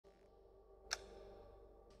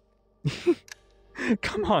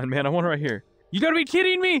Come on, man. I want it right here. You gotta be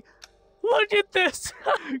kidding me. Look at this.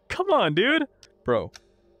 Come on, dude. Bro.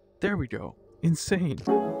 There we go. Insane.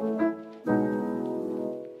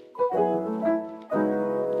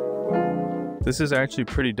 This is actually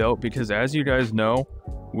pretty dope because as you guys know,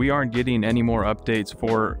 we aren't getting any more updates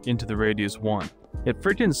for Into the Radius 1. It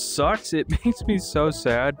freaking sucks. It makes me so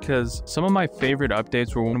sad because some of my favorite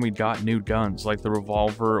updates were when we got new guns like the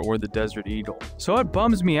Revolver or the Desert Eagle. So it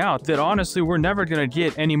bums me out that honestly we're never gonna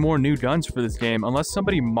get any more new guns for this game unless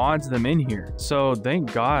somebody mods them in here. So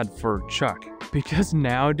thank God for Chuck. Because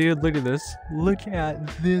now, dude, look at this. Look at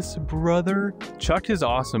this, brother. Chuck is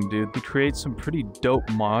awesome, dude. He creates some pretty dope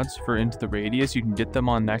mods for Into the Radius. You can get them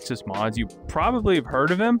on Nexus Mods. You probably have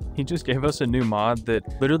heard of him. He just gave us a new mod that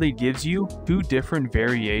literally gives you 2 different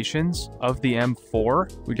variations of the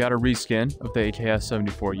M4. We got a reskin of the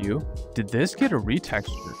AKS-74U. Did this get a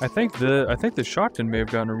retexture? I think the shotgun may have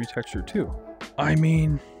gotten a retexture too. I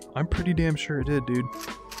mean, I'm pretty damn sure it did, dude.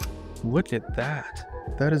 Look at that.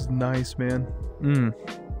 That is nice, man.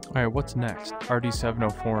 Alright, what's next?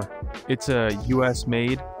 RD-704. It's a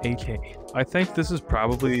US-made AK. I think this is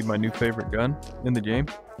probably my new favorite gun in the game.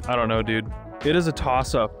 I don't know, dude. It is a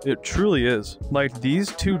toss-up. It truly is. Like,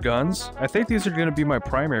 these 2 guns, I think these are going to be my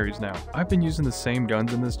primaries now. I've been using the same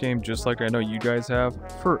guns in this game, just like I know you guys have,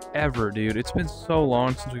 forever, dude. It's been so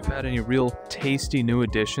long since we've had any real tasty new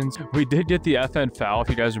additions. We did get the FAL, if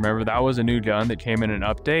you guys remember. That was a new gun that came in an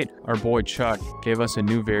update. Our boy Chuck gave us a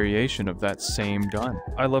new variation of that same gun.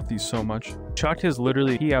 I love these so much. Chuck has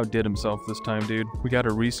literally, he outdid himself this time, dude. We got a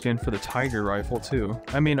reskin for the Tiger rifle, too.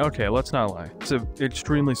 I mean, okay, let's not lie. It's an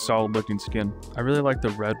extremely solid-looking skin. I really like the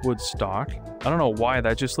redwood stock. I don't know why,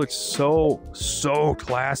 that just looks so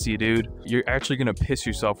classy, dude. You're actually gonna piss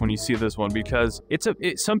yourself when you see this one because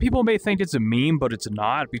some people may think it's a meme, but it's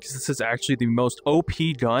not because this is actually the most OP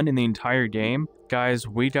gun in the entire game. Guys,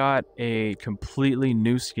 we got a completely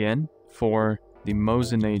new skin for the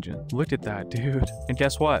Mosin agent. Look at that, dude. And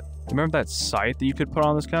guess what? Remember that sight that you could put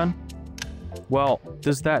on this gun? Well,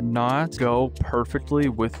 does that not go perfectly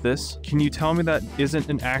with this? Can you tell me that isn't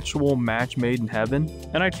an actual match made in heaven?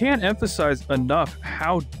 And I can't emphasize enough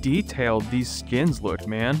how detailed these skins look,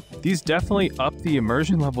 man. These definitely up the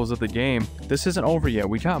immersion levels of the game. This isn't over yet.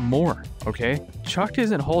 We got more, okay? Chuck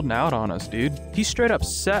isn't holding out on us, dude. He straight up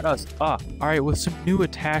set us up. All right, with some new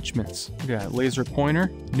attachments. We got laser pointer,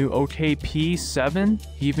 new OKP7.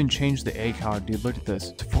 He even changed the ACOG, dude. Look at this.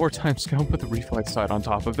 It's a 4x scope with a reflex sight on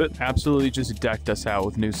top of it. Absolutely just decked us out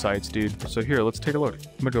with new sights, dude. So here, let's take a look.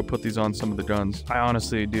 I'm gonna go put these on some of the guns. I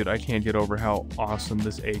honestly, dude, I can't get over how awesome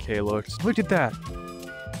this AK looks. Look at that.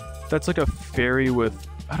 That's like a fairy with,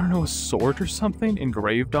 I don't know, a sword or something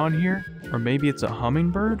engraved on here. Or maybe it's a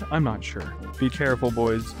hummingbird? I'm not sure. Be careful,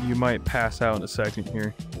 boys. You might pass out in a second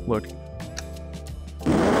here. Look.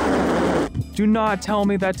 Do not tell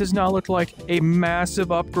me that does not look like a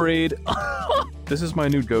massive upgrade. This is my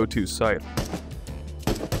new go-to sight.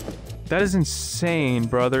 That is insane,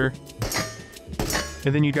 brother.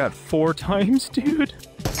 And then you got 4x, dude.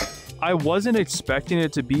 I wasn't expecting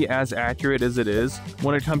it to be as accurate as it is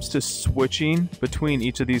when it comes to switching between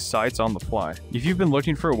each of these sights on the fly. If you've been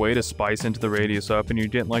looking for a way to spice Into the Radius up and you're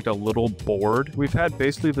getting like a little bored, we've had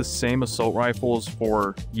basically the same assault rifles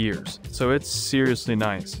for years. So it's seriously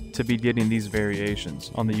nice to be getting these variations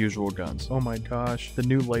on the usual guns. Oh my gosh, the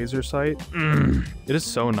new laser sight. It is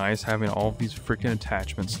so nice having all of these freaking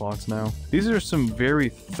attachment slots now. These are some very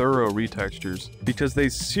thorough retextures because they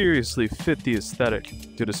seriously fit the aesthetic.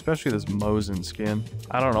 Dude, especially this Mosin skin.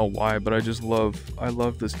 I don't know why, but I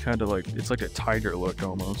love this kind of like, it's like a tiger look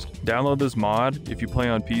almost. Download this mod if you play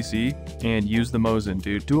on PC and use the Mosin,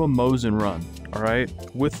 dude. Do a Mosin run, all right?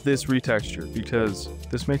 With this retexture because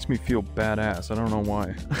this makes me feel badass. I don't know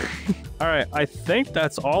why. All right, I think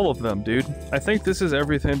that's all of them, dude. I think this is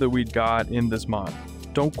everything that we got in this mod.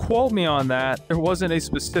 Don't quote me on that. There wasn't a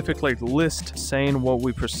specific like list saying what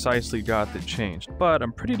we precisely got that changed, but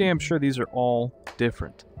I'm pretty damn sure these are all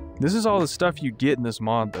different. This is all the stuff you get in this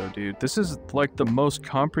mod though, dude. This is like the most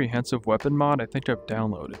comprehensive weapon mod I think I've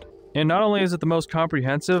downloaded. And not only is it the most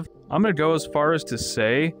comprehensive, I'm gonna go as far as to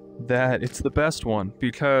say that it's the best one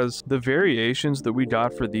because the variations that we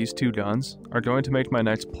got for these 2 guns are going to make my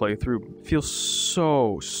next playthrough feel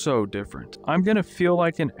so different. I'm gonna feel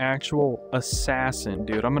like an actual assassin,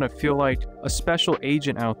 dude. I'm gonna feel like a special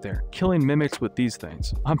agent out there killing mimics with these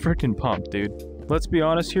things. I'm freaking pumped, dude. Let's be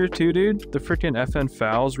honest here too, dude. The freaking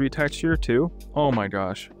FAL's retexture too. Oh my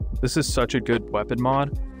gosh. This is such a good weapon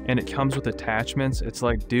mod. And it comes with attachments. It's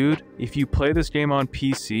like, dude, if you play this game on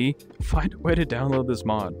PC, find a way to download this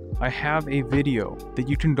mod. I have a video that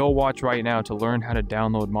you can go watch right now to learn how to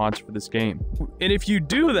download mods for this game. And if you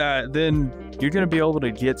do that, then you're going to be able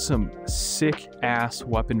to get some sick-ass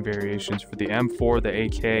weapon variations for the M4, the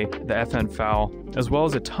AK, the FAL, as well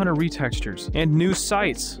as a ton of retextures and new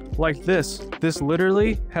sights like this. This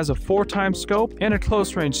literally has a 4x scope and a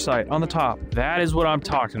close-range sight on the top. That is what I'm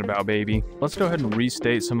talking about, baby. Let's go ahead and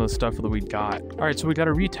restate some of the stuff that we got. All right, so we got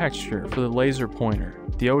a retexture for the laser pointer.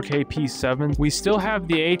 The OKP7, we still have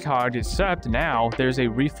the ACOG, except now there's a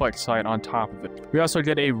reflex sight on top of it. We also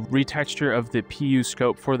get a retexture of the PU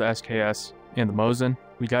scope for the SKS and the Mosin.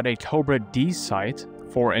 We got a Cobra D sight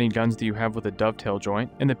for any guns that you have with a dovetail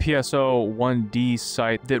joint, and the PSO 1D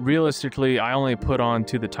sight that realistically I only put on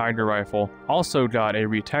to the Tiger rifle also got a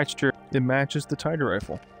retexture that matches the Tiger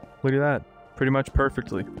rifle. Look at that, pretty much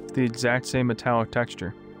perfectly. It's the exact same metallic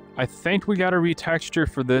texture. I think we got a retexture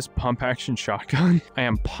for this pump action shotgun. I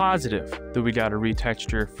am positive that we got a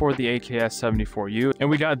retexture for the AKS-74U, and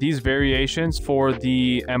we got these variations for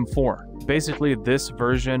the M4. Basically, this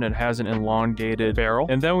version, it has an elongated barrel,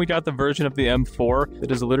 and then we got the version of the M4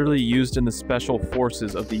 that is literally used in the special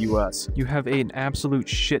forces of the US. You have an absolute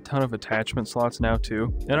shit ton of attachment slots now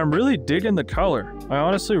too, and I'm really digging the color. I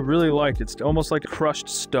honestly really like it. It's almost like a crushed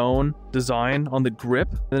stone design on the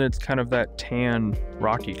grip, then it's kind of that tan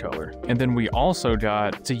rocky color. And then we also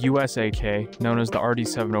got, it's a US AK known as the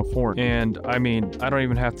RD704, and I mean, I don't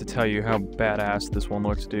even have to tell you how badass this one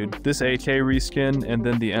looks, dude. This AK reskin and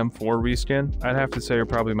then the M4 reskin, I'd have to say are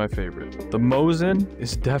probably my favorite. The Mosin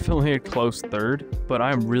is definitely a close third, but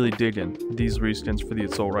I'm really digging these reskins for the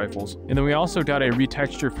assault rifles. And then we also got a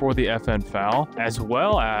retexture for the FAL, as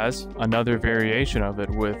well as another variation of it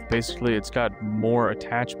with basically it's got more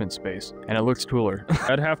attachment space and it looks cooler.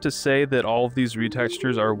 I'd have to say that all of these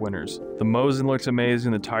retextures are winners. The Mosin looks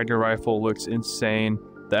amazing, the Tiger rifle looks insane.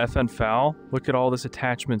 The FAL, look at all this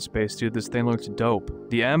attachment space, dude. This thing looks dope.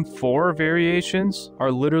 The M4 variations are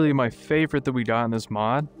literally my favorite that we got in this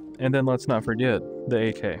mod. And then let's not forget the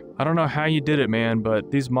AK. I don't know how you did it, man,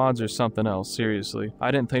 but these mods are something else, seriously.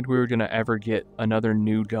 I didn't think we were gonna ever get another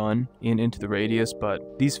new gun Into the Radius,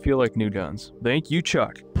 but these feel like new guns. Thank you,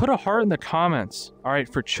 Chuck. Put a heart in the comments. All right,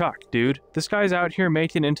 for Chuck, dude. This guy's out here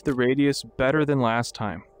making Into the Radius better than last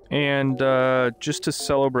time. And just to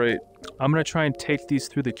celebrate, I'm gonna try and take these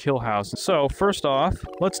through the kill house. So first off,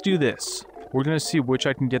 let's do this. We're gonna see which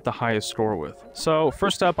I can get the highest score with. So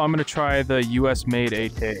first up, I'm gonna try the US made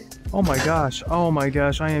AK. Oh my gosh,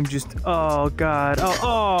 I am just, oh god,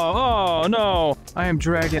 oh no. I am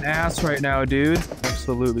dragging ass right now, dude.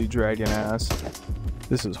 Absolutely dragging ass.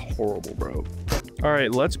 This is horrible, bro. All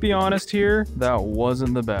right, let's be honest here. That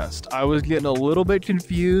wasn't the best. I was getting a little bit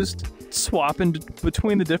confused, swapping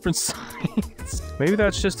between the different sides. Maybe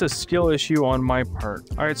that's just a skill issue on my part.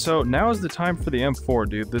 All right, so now is the time for the M4,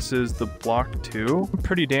 dude. This is the Block 2. I'm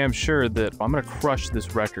pretty damn sure that I'm gonna crush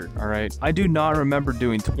this record, all right? I do not remember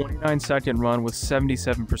doing 29-second run with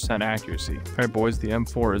 77% accuracy. All right, boys, the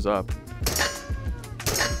M4 is up.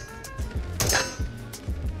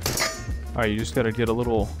 All right, you just gotta get a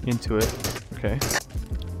little into it. Okay.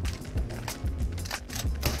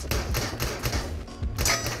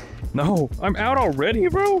 No, I'm out already,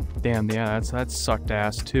 bro. Damn, yeah, that sucked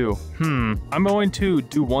ass too. I'm going to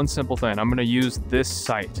do one simple thing. I'm gonna use this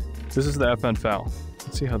sight. This is the FAL.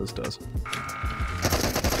 Let's see how this does.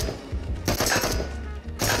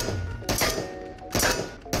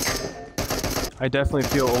 I definitely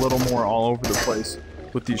feel a little more all over the place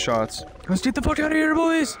with these shots. Let's get the fuck out of here,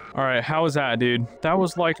 boys! Alright, how was that, dude? That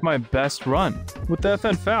was like my best run with the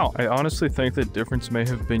FAL. I honestly think the difference may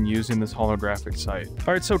have been using this holographic sight.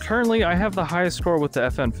 Alright, so currently I have the highest score with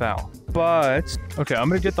the FAL. But, okay, I'm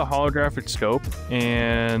gonna get the holographic scope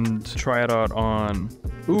and try it out on...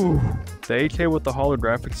 Ooh, the AK with the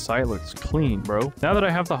holographic sight looks clean, bro. Now that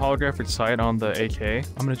I have the holographic sight on the AK,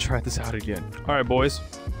 I'm gonna try this out again. Alright, boys,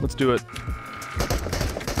 let's do it.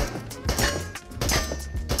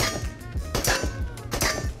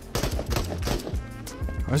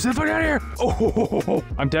 Let's get the fuck out of here! Oh,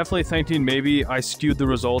 I'm definitely thinking maybe I skewed the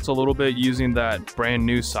results a little bit using that brand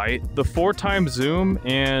new sight. The 4x zoom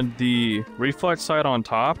and the reflex sight on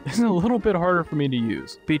top is a little bit harder for me to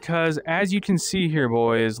use because as you can see here,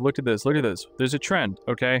 boys, look at this, look at this. There's a trend,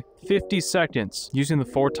 okay? 50 seconds using the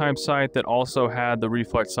 4x sight that also had the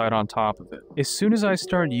reflex sight on top of it. As soon as I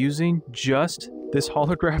start using just this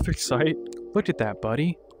holographic sight, look at that,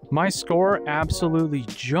 buddy. My score absolutely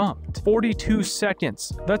jumped. 42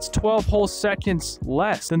 seconds. That's 12 whole seconds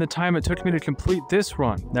less than the time it took me to complete this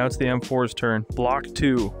run. Now it's the M4's turn. Block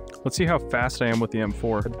 2. Let's see how fast I am with the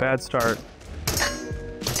M4. A bad start.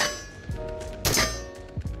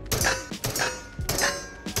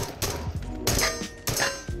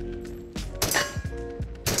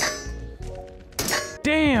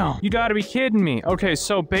 Damn, you gotta be kidding me. Okay,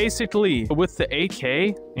 so basically with the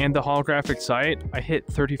AK and the holographic sight, I hit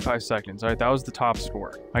 35 seconds. All right, that was the top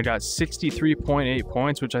score. I got 63.8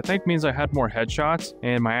 points, which I think means I had more headshots,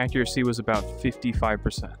 and my accuracy was about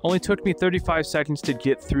 55%. Only took me 35 seconds to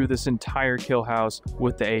get through this entire kill house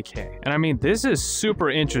with the AK. And I mean, this is super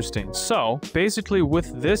interesting. So basically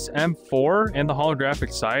with this M4 and the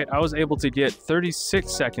holographic sight, I was able to get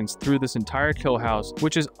 36 seconds through this entire kill house,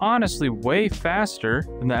 which is honestly way faster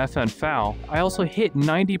than the FAL. I also hit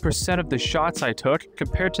 90% of the shots I took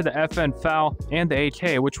compared to the FAL and the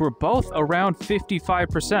AK, which were both around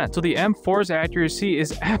 55%. So the M4's accuracy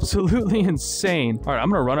is absolutely insane. All right, I'm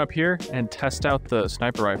gonna run up here and test out the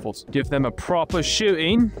sniper rifles. Give them a proper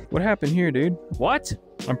shooting. What happened here, dude? What?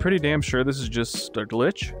 I'm pretty damn sure this is just a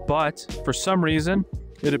glitch, but for some reason,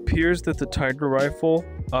 it appears that the Tiger rifle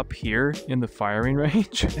up here in the firing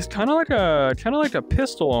range is kind of like a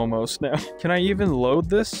pistol almost now. Can I even load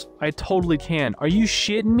this? I totally can. Are you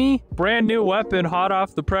shitting me? Brand new weapon, hot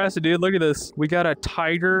off the press, dude. Look at this. We got a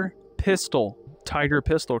Tiger pistol. Tiger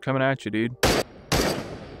pistol coming at you, dude.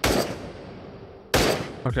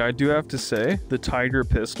 Okay, I do have to say, the Tiger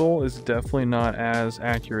pistol is definitely not as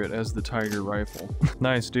accurate as the Tiger rifle.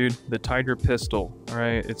 Nice, dude. The Tiger pistol. All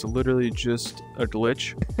right, it's literally just a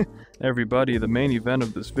glitch. Everybody, the main event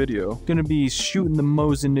of this video, gonna be shooting the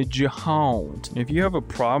Mosin to Jihad. If you have a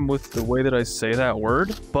problem with the way that I say that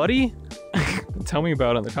word, buddy, tell me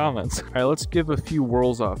about it in the comments. All right, let's give a few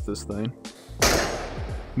whirls off this thing.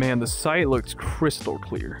 Man, the sight looks crystal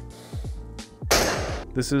clear.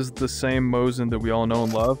 This is the same Mosin that we all know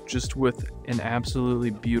and love, just with an absolutely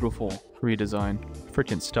beautiful redesign.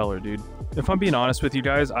 Freaking stellar, dude. If I'm being honest with you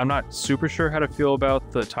guys, I'm not super sure how to feel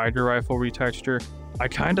about the Tiger rifle retexture. I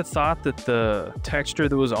kind of thought that the texture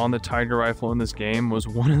that was on the Tiger rifle in this game was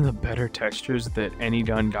one of the better textures that any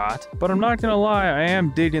gun got. But I'm not gonna lie, I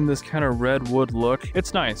am digging this kind of redwood look.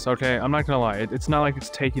 It's nice, okay? I'm not gonna lie. It's not like it's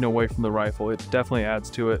taking away from the rifle. It definitely adds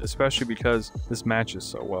to it, especially because this matches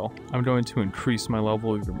so well. I'm going to increase my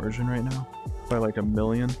level of immersion right now by like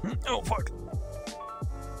 1,000,000. Oh, fuck.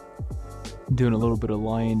 Doing a little bit of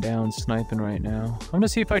lying down sniping right now. I'm gonna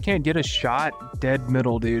see if I can't get a shot dead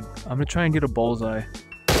middle, dude. I'm gonna try and get a bullseye.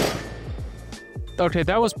 Okay,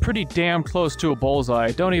 that was pretty damn close to a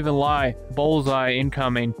bullseye. Don't even lie. Bullseye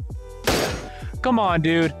incoming. Come on,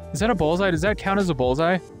 dude. Is that a bullseye? Does that count as a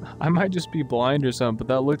bullseye? I might just be blind or something,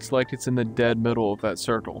 but that looks like it's in the dead middle of that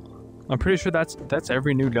circle. I'm pretty sure that's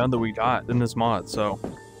every new gun that we got in this mod, so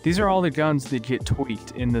these are all the guns that get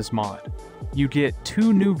tweaked in this mod. You get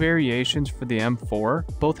 2 new variations for the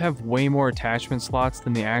M4. Both have way more attachment slots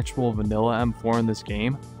than the actual vanilla M4 in this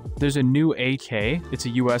game. There's a new AK, it's a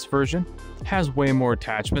US version, has way more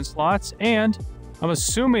attachment slots, and I'm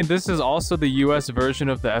assuming this is also the US version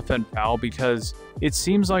of the FAL because it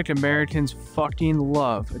seems like Americans fucking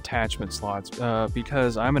love attachment slots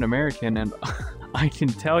because I'm an American and I can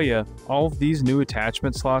tell you, all of these new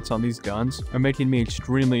attachment slots on these guns are making me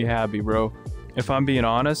extremely happy, bro. If I'm being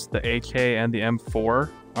honest, the AK and the M4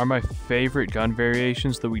 are my favorite gun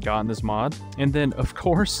variations that we got in this mod. And then, of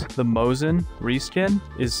course, the Mosin reskin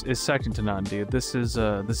is second to none, dude. This is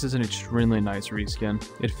an extremely nice reskin.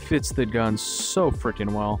 It fits the gun so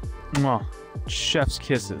freaking well. Mwah. Chef's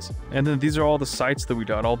kisses. And then these are all the sights that we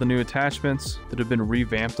got, all the new attachments that have been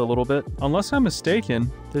revamped a little bit. Unless I'm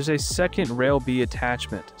mistaken, there's a second Rail B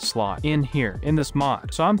attachment slot in here, in this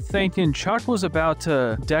mod. So I'm thinking Chuck was about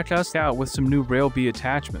to deck us out with some new Rail B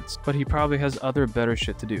attachments, but he probably has other better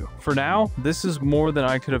shit to do. For now, this is more than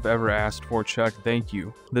I could have ever asked for, Chuck. Thank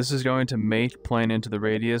you. This is going to make playing Into the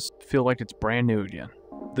Radius feel like it's brand new again.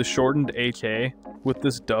 The shortened AK with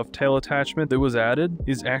this dovetail attachment that was added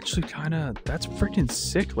is actually that's freaking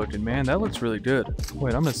sick looking, man. That looks really good.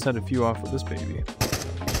 Wait, I'm gonna set a few off with this baby.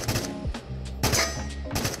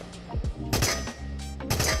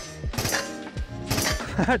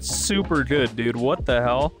 That's super good, dude. What the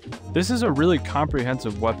hell? This is a really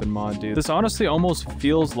comprehensive weapon mod, dude. This honestly almost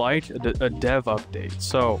feels like a dev update.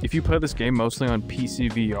 So if you play this game mostly on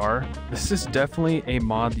PC VR, this is definitely a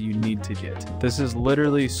mod that you need to get. This is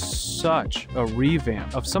literally such a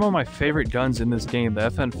revamp of some of my favorite guns in this game,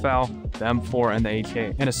 the FAL, the M4, and the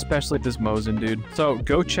AK, and especially this Mosin, dude. So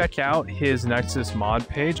go check out his Nexus mod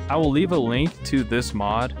page. I will leave a link to this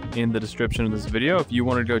mod in the description of this video if you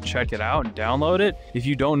want to go check it out and download it. If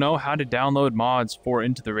you don't know how to download mods for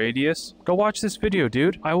Into the Radius, go watch this video,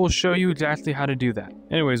 dude. I will show you exactly how to do that.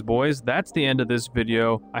 Anyways, boys, that's the end of this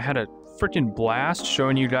video. I had a freaking blast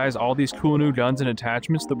showing you guys all these cool new guns and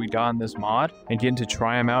attachments that we got in this mod and getting to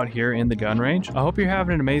try them out here in the gun range. I hope you're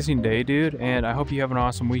having an amazing day, dude, and I hope you have an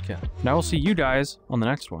awesome weekend. And I will see you guys on the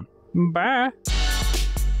next one. Bye!